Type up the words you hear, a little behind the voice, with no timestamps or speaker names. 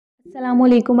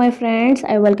Assalamualaikum my friends,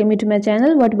 I welcome you to my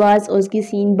channel. What was Özge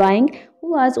seen buying?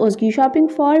 Who was Özge shopping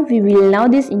for? We will know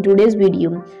this in today's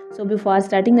video. So before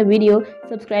starting the video,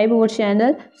 subscribe our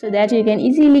channel so that you can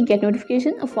easily get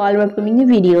notification of all our upcoming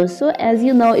videos. So as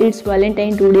you know, it's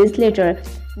Valentine 2 days later.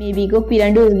 Maybe Gokberk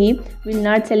and Özge will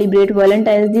not celebrate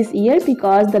Valentine's this year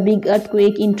because the big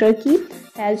earthquake in Turkey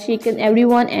has shaken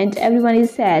everyone and everyone is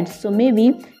sad. So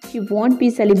maybe she won't be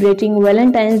celebrating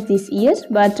Valentine's this year,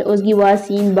 but Özge was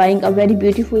seen buying a very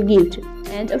beautiful gift.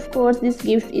 And of course this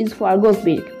gift is for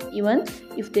Gokberk. Even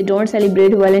if they don't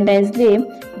celebrate Valentine's Day,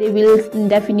 they will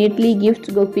definitely gift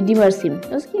Gokberk the mercy.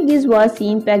 Özge was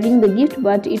seen packing the gift,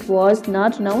 but it was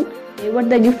not known what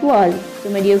the gift was. So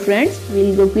my dear friends,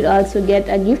 will Gokberk also get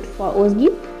a gift for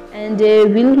Özge, and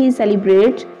will he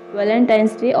celebrate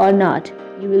Valentine's Day or not?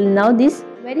 You will know this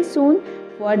very soon.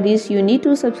 For this you need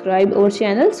to subscribe our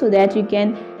channel so that you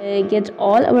can get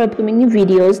all our upcoming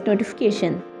videos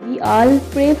notification. We all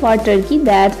pray for Turkey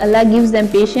that Allah gives them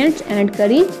patience and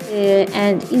courage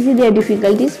and ease their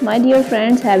difficulties. My dear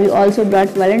friends, have you also brought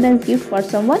Valentine's gift for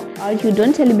someone, or you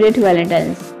don't celebrate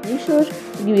Valentine's? Make sure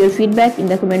to give your feedback in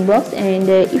the comment box, and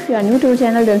if you are new to our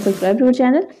channel, then subscribe to our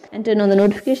channel and turn on the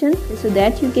notification so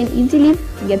that you can easily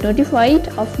get notified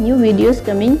of new videos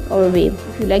coming our way.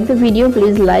 If you like the video,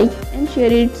 please like and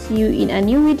share it. See you in a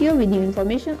new video with new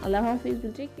information. Allah Hafiz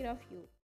will take care of you.